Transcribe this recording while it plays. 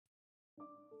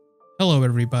Hello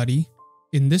everybody.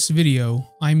 In this video,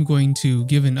 I'm going to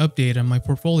give an update on my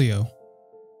portfolio.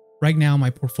 Right now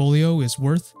my portfolio is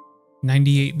worth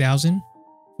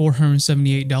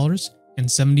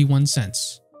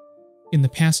 $98,478.71. In the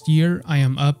past year, I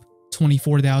am up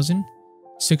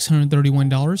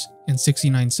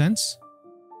 $24,631.69.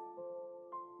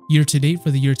 Year to date for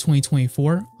the year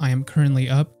 2024, I am currently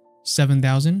up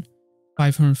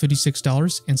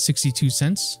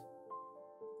 $7,556.62.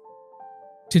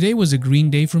 Today was a green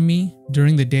day for me.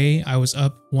 During the day, I was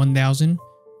up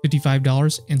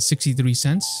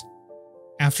 $1,055.63.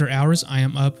 After hours, I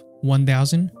am up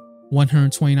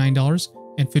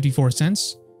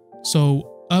 $1,129.54.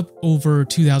 So up over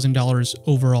 $2,000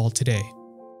 overall today.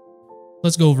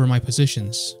 Let's go over my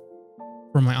positions.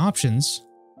 For my options,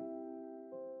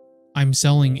 I'm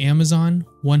selling Amazon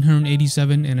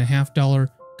 $187.50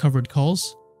 covered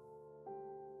calls.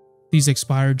 These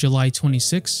expire July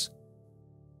 26.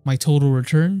 My total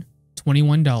return,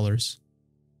 $21.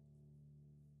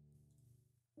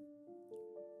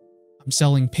 I'm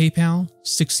selling PayPal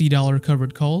 $60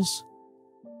 covered calls.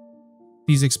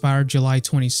 These expire July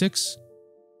 26.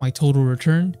 My total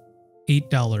return,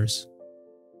 $8.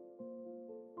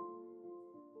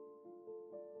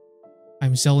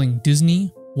 I'm selling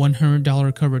Disney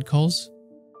 $100 covered calls.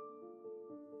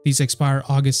 These expire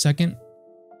August 2nd.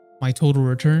 My total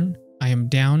return, I am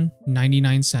down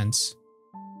 99 cents.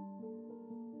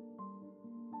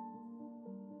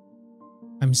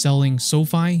 I'm selling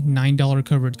SoFi $9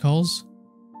 covered calls.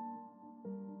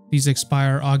 These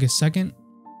expire August 2nd.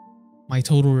 My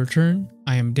total return,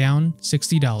 I am down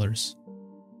 $60.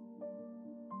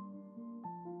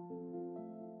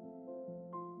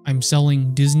 I'm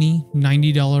selling Disney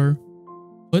 $90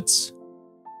 puts.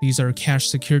 These are cash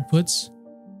secured puts.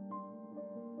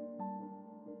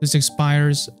 This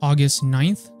expires August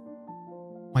 9th.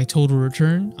 My total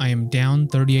return, I am down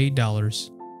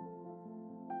 $38.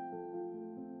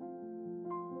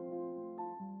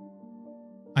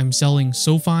 I'm selling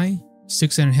SoFi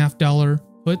 $6.50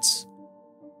 puts,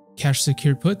 cash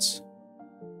secured puts.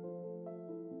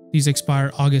 These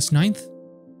expire August 9th.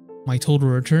 My total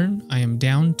return, I am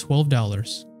down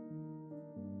 $12.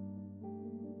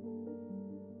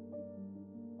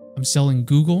 I'm selling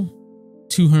Google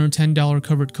 $210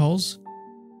 covered calls.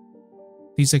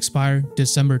 These expire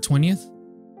December 20th.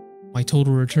 My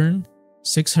total return,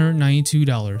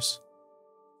 $692.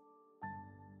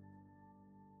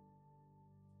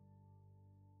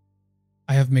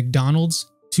 I have McDonald's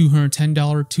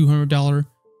 $200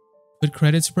 put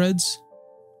credit spreads.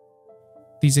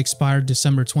 These expire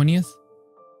December 20th.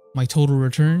 My total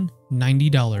return,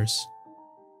 $90.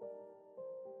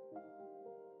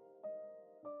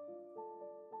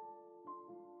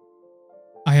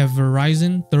 I have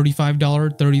Verizon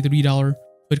 $35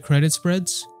 put credit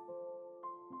spreads.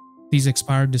 These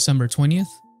expire December 20th.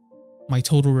 My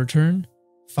total return,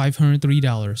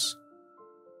 $503.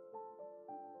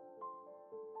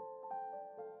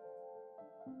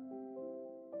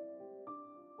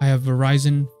 I have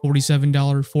Verizon $47,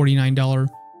 $49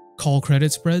 call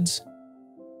credit spreads.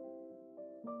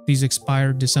 These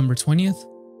expire December 20th.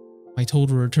 My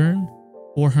total return,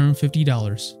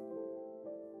 $450.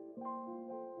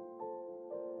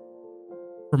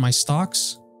 For my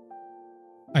stocks,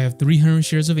 I have 300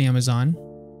 shares of Amazon.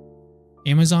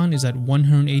 Amazon is at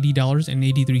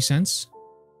 $180.83.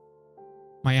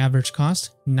 My average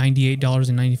cost,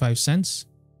 $98.95.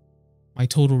 My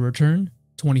total return,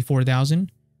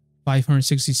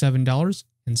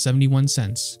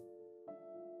 $24,567.71.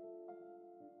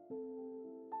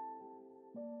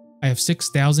 I have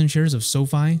 6,000 shares of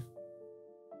SoFi.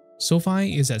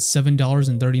 SoFi is at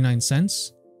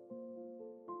 $7.39.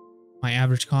 My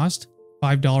average cost,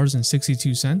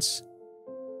 $5.62.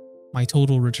 My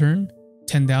total return,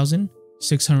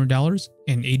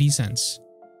 $10,600.80.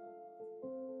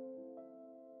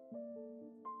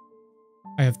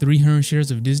 I have 300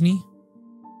 shares of Disney.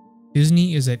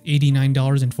 Disney is at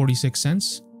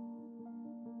 $89.46.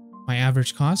 My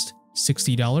average cost,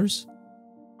 $60.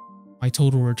 My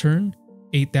total return,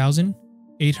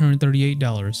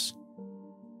 $8,838.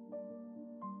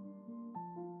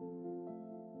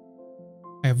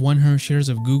 I have 100 shares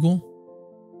of Google.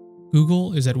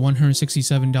 Google is at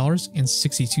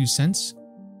 $167.62.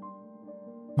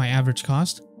 My average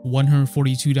cost,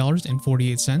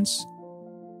 $142.48.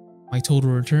 My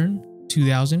total return,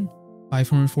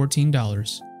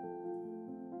 $2,514.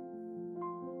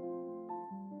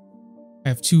 I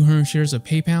have 200 shares of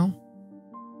PayPal.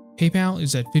 PayPal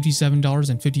is at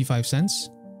 $57.55.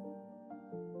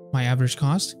 My average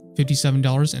cost,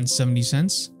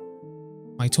 $57.70.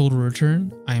 My total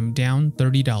return, I am down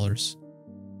 $30.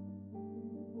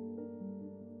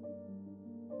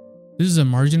 This is a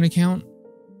margin account.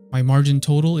 My margin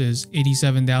total is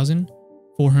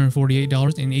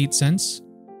 $87,448.08.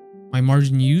 My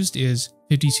margin used is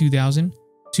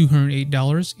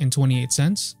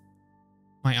 $52,208.28.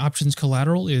 My options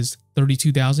collateral is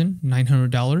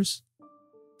 $32,900.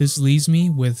 This leaves me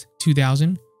with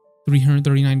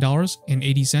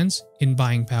 $2,339.80 in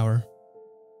buying power.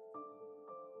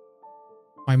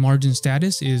 My margin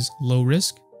status is low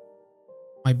risk.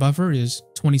 My buffer is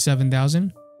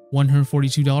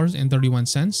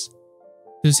 $27,142.31.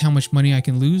 This is how much money I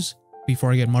can lose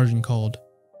before I get margin called.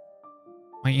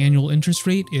 My annual interest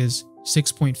rate is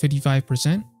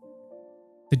 6.55%.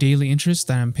 The daily interest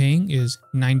that I'm paying is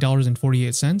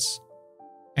 $9.48,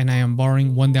 and I am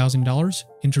borrowing $1,000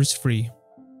 interest-free.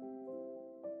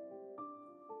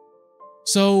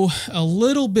 So, a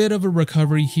little bit of a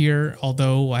recovery here,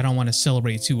 although I don't want to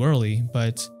celebrate too early,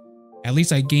 but at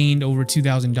least I gained over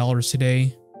 $2,000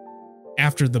 today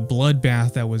after the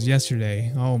bloodbath that was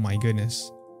yesterday. Oh my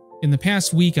goodness. In the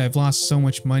past week, I've lost so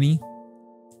much money,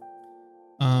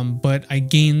 but I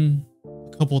gained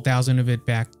a couple thousand of it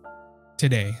back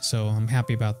today, so I'm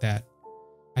happy about that.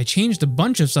 I changed a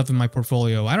bunch of stuff in my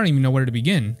portfolio. I don't even know where to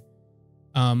begin.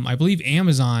 I believe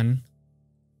Amazon,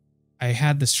 I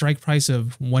had the strike price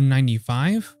of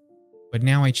 $195, but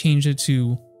now I changed it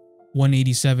to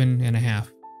 $187.50.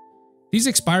 These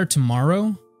expire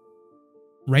tomorrow.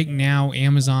 Right now,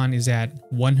 Amazon is at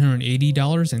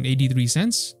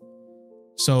 $180.83.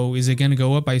 So is it going to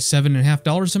go up by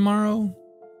 $7.50 tomorrow?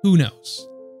 Who knows?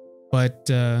 But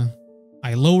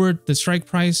I lowered the strike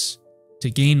price to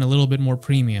gain a little bit more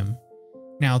premium.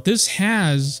 Now, this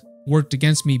has worked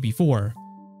against me before.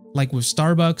 Like with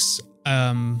Starbucks,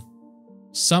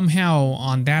 somehow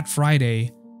on that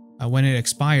Friday, when it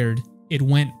expired, it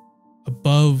went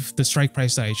above the strike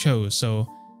price that I chose. So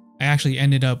I actually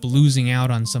ended up losing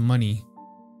out on some money.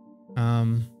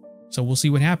 So we'll see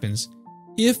what happens.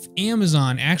 If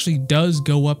Amazon actually does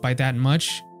go up by that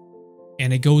much,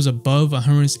 and it goes above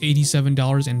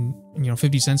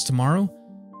 $187.50 tomorrow,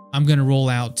 I'm gonna roll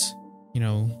out,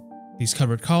 these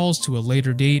covered calls to a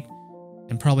later date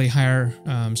and probably higher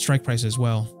strike price as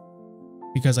well,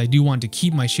 because I do want to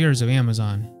keep my shares of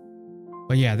Amazon.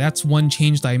 But yeah, that's one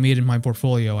change that I made in my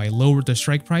portfolio. I lowered the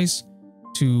strike price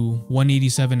to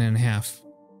 $187.50.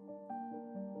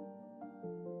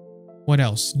 What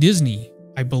else? Disney.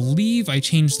 I believe I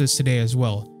changed this today as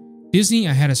well. Disney,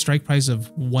 I had a strike price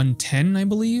of $110, I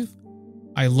believe.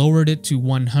 I lowered it to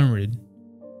 $100.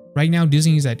 Right now,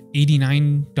 Disney is at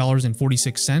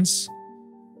 $89.46.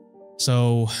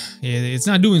 So it's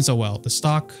not doing so well. The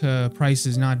stock price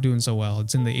is not doing so well.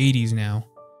 It's in the 80s now.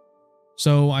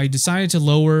 So I decided to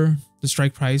lower the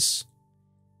strike price.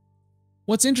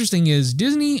 What's interesting is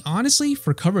Disney, honestly,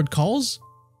 for covered calls,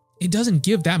 it doesn't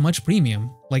give that much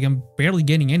premium. Like, I'm barely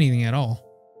getting anything at all.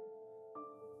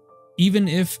 Even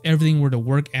if everything were to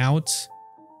work out,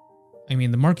 I mean,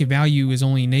 the market value is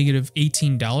only negative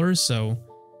 $18, so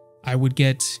I would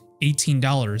get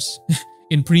 $18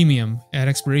 in premium at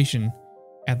expiration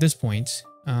at this point.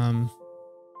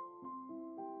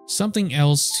 Something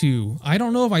else too. I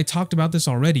don't know if I talked about this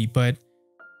already, but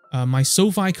my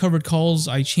SoFi covered calls,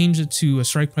 I changed it to a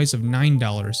strike price of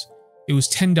 $9. It was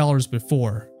 $10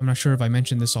 before. I'm not sure if I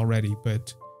mentioned this already,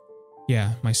 but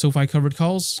yeah, my SoFi covered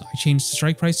calls, I changed the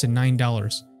strike price to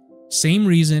 $9. Same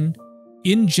reason.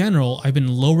 In general, I've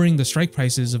been lowering the strike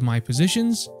prices of my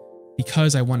positions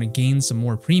because I want to gain some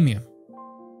more premium.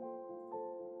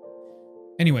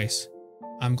 Anyways,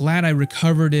 I'm glad I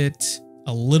recovered it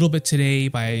a little bit today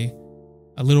by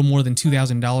a little more than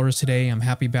 $2,000 today. I'm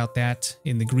happy about that,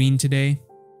 in the green today.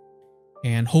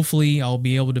 And hopefully I'll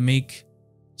be able to make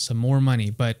some more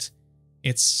money, but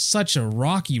it's such a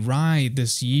rocky ride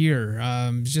this year.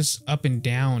 Just up and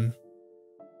down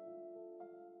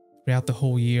throughout the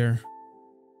whole year.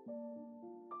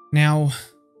 Now,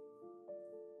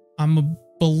 I'm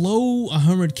below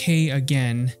 100K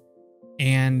again,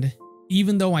 and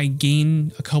even though I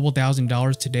gained a couple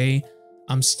 $1,000s today,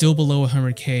 I'm still below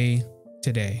 100K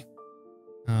today.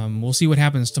 We'll see what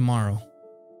happens tomorrow.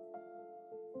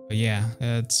 But yeah,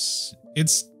 it's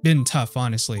been tough,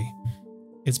 honestly.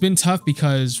 It's been tough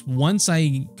because once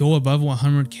I go above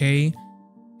 100K,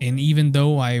 and even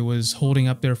though I was holding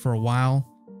up there for a while,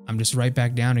 I'm just right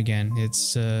back down again.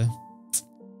 It's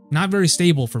not very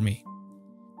stable for me.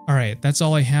 Alright, that's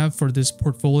all I have for this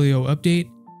portfolio update.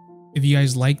 If you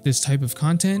guys like this type of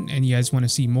content and you guys want to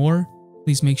see more,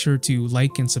 please make sure to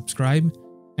like and subscribe,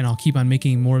 and I'll keep on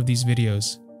making more of these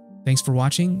videos. Thanks for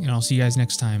watching, and I'll see you guys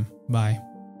next time. Bye.